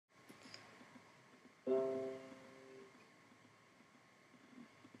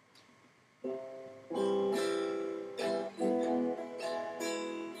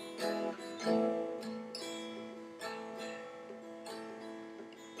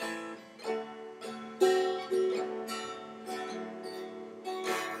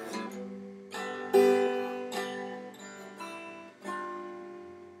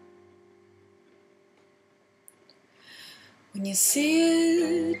When you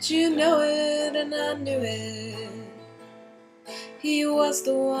see it, you know it, and I knew it. He was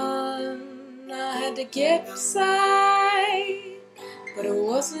the one I had to get beside, but it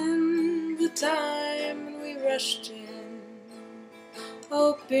wasn't the time when we rushed in,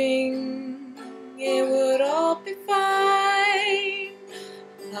 hoping it would all be fine.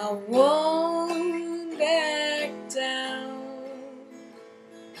 I won't back down.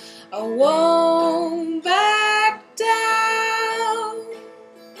 I won't back down.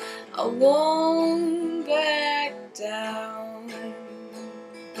 I won't back down.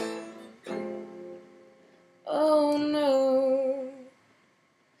 Oh no,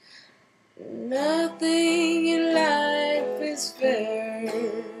 nothing in life is fair.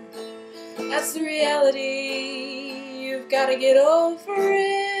 That's the reality, you've gotta get over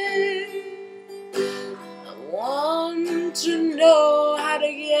it. I want to know how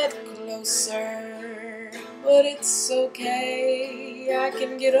to get closer, but it's okay, I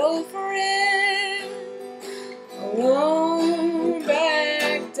can get over it. I won't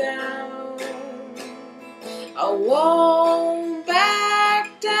back down. I won't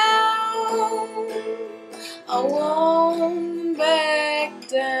back down. I won't back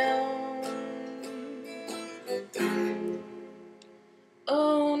down.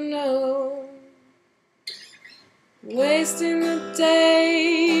 Oh no, wasting the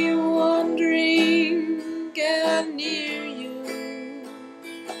day wondering, get near you.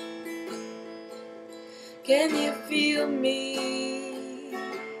 Can you feel me?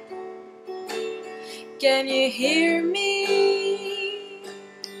 Can you hear me?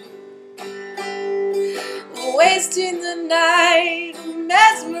 Wasting the night,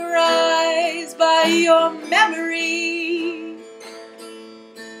 mesmerized by your memory.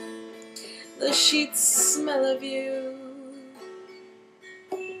 The sheets smell of you,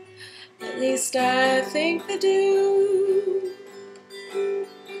 at least I think they do.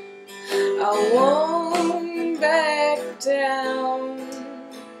 I won't back down.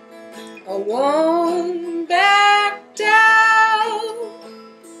 I won't back down.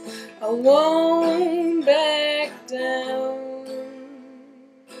 I won't back down.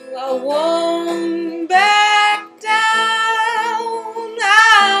 I won't back down. I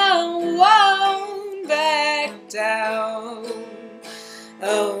won't back down. I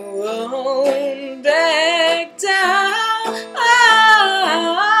won't back down. I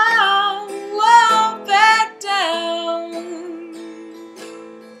won't back down.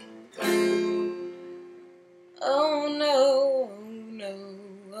 Oh no, oh no,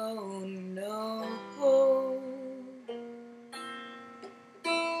 oh no.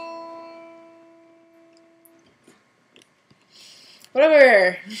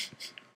 Whatever.